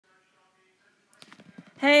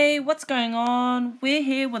Hey, what's going on? We're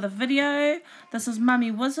here with a video. This is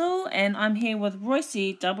Mummy Whizzle and I'm here with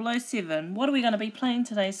Royce-007. What are we going to be playing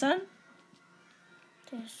today, son?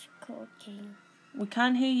 This cool game. We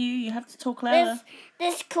can't hear you. You have to talk louder.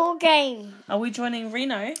 This cool game. Are we joining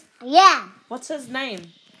Reno? Yeah. What's his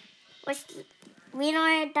name?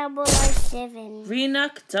 Reno 007. Reno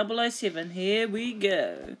 007. Here we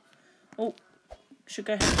go. Oh, should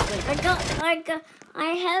go have a sleep. I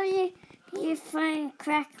have your phone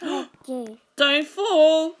crack like you. Don't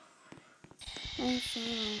fall.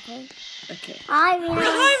 Okay. Okay. Hi, Reno.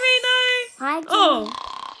 Hi, Reno. Hi, Jimmy. Oh.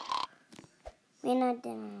 Reno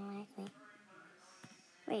didn't like me.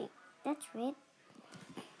 Wait, that's red.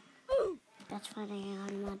 That's why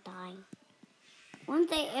I'm not dying. One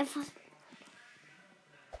day, if I...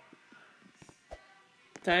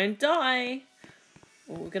 Don't die.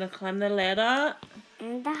 Oh, we're going to climb the ladder.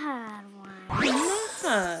 And the hard one. And the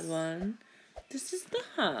hard one. This is the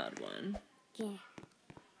hard one. Yeah.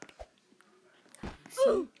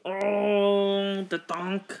 Oh, the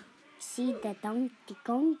donk. See the donkey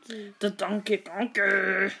donkey. The donkey.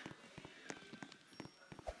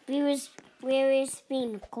 Where is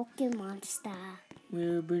being a cookie monster?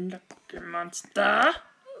 We've been the cookie monster.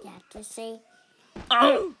 You have to say.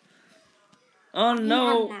 Oh! Oh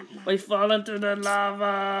no! We fall into the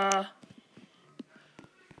lava.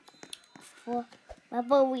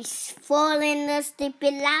 But we fall in the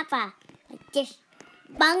stupid lava. Like this.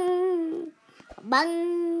 Bang!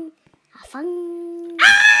 Bang! Fang!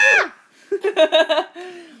 Ah! We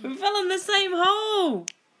fell in the same hole.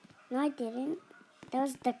 No, I didn't. That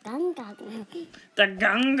was the gung. The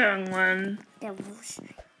gung one.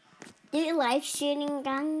 Do you like shooting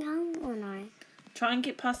gung or no? Try and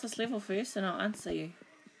get past this level first and I'll answer you.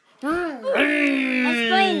 No. Let's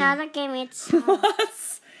play another game. It's What?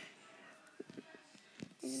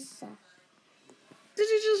 Did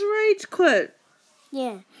you just rage quit?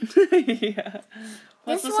 Yeah. Yeah.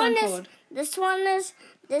 What's this one called? This one is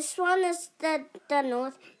the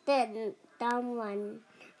north, the down one.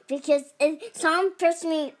 Because someone pissed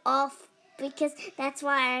me off because that's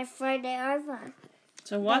why I threw it over.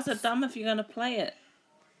 So why is it dumb if you're going to play it?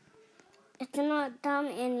 It's not dumb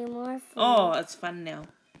anymore. Oh, it's fun now.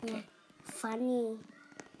 Yeah. Funny.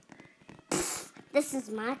 This is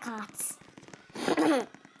my cards.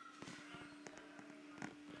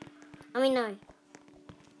 No.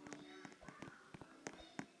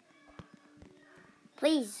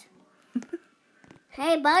 Please.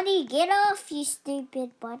 Hey, buddy, get off, you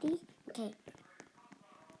stupid buddy. Okay.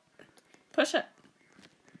 Push it.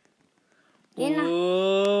 You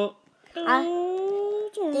know. Do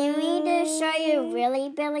you need to show you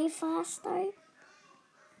really fast, though?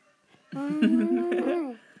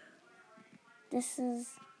 No. This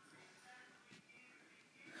is...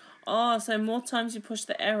 Oh, so more times you push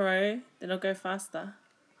the arrow, then it'll go faster.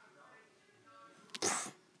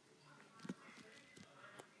 See,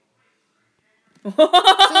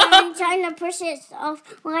 I'm trying to push it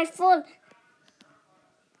off when I fall.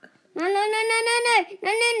 No.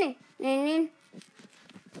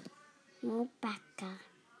 More back.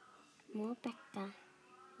 More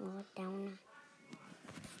down.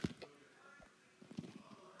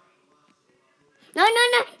 No.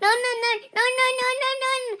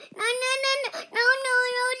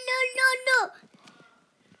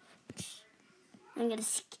 I'm gonna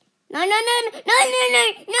skip. No.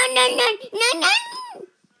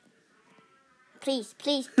 Please.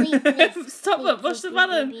 Stop it, push the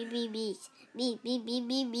button. Please.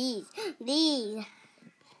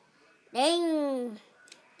 Dang.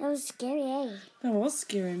 That was scary, eh? That was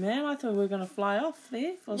scary, man. I thought we were going to fly off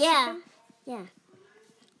there for a second. Yeah.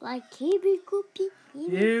 Like helicopter.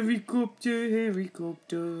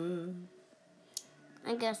 Helicopter.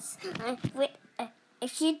 I guess.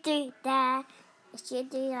 If you do that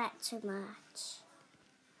too much,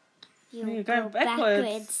 you go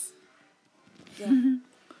backwards. Yeah.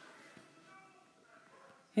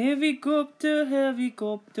 Helicopter.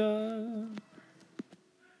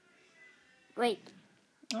 Wait.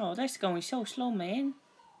 Oh, that's going so slow, man.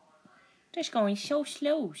 That's going so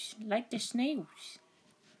slow, like the snails.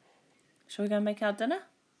 So we're going to make our dinner?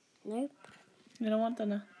 Nope. You don't want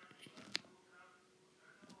dinner?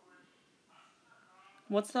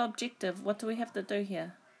 What's the objective? What do we have to do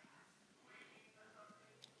here?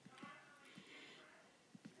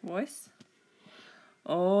 Voice?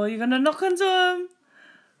 Oh, you're going to knock into him.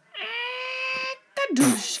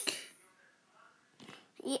 Kadooshk.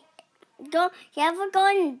 You ever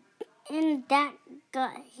gone in that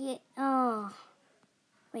got here? Oh.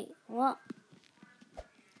 Wait, what?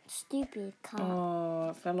 Stupid car. Oh,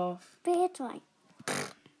 it fell off. But it's like...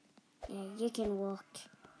 Yeah, you can walk.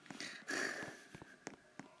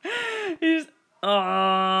 He's...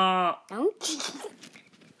 Oh. Don't.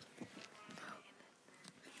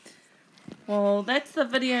 Well, that's the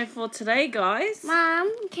video for today, guys.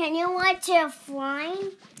 Mom, can you watch it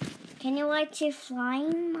flying? Can you watch it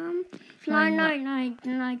flying, Mom? Flying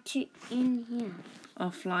No, to in here. Oh,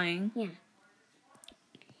 flying. Yeah.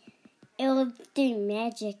 It will do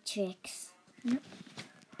magic tricks. Yep.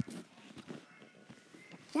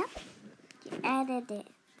 Yep. You added it.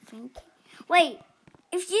 Thank you. Wait,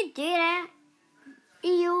 if you do that,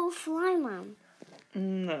 you'll fly, Mom.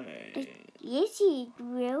 No. Yes, you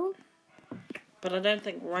will. But I don't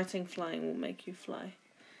think writing flying will make you fly.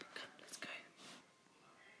 Come, let's go.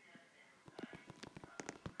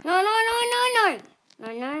 No.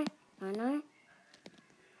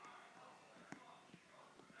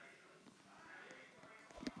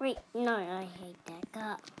 Wait, no, I hate that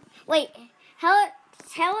car. Wait, how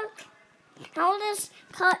does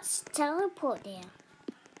cars teleport there?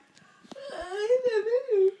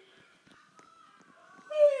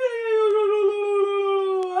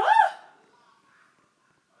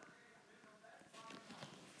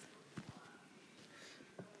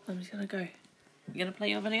 I'm just gonna go. You gonna play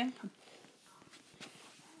your video? Come.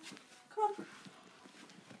 Come on.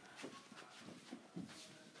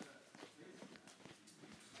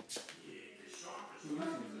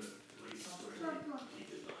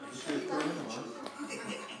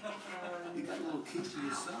 You got a little kid to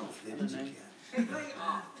yourself, didn't you?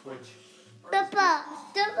 Papa.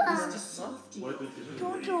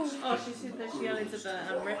 Oh, she said that she only did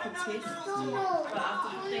the rapid test. But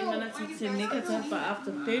after 15 minutes it said negative, but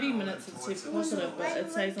after 30 minutes it said positive. But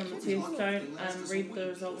it says on the test, don't read the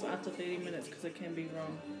results after 30 minutes because it can be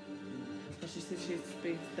wrong. But she said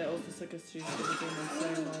that was the sickest she's ever been in so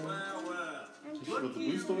long. She got the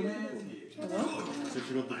booster in it? What? So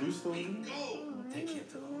she got the booster in it? Take him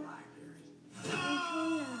to the library.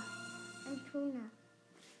 And tuna.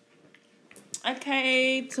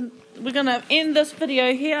 Okay, we're going to end this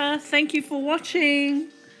video here. Thank you for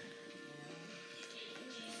watching.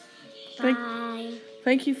 Bye.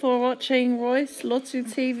 Thank you for watching Royce-Lotu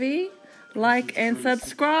TV. Like and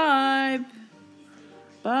subscribe.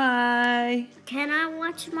 Bye. Can I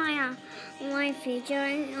watch my video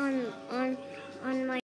on my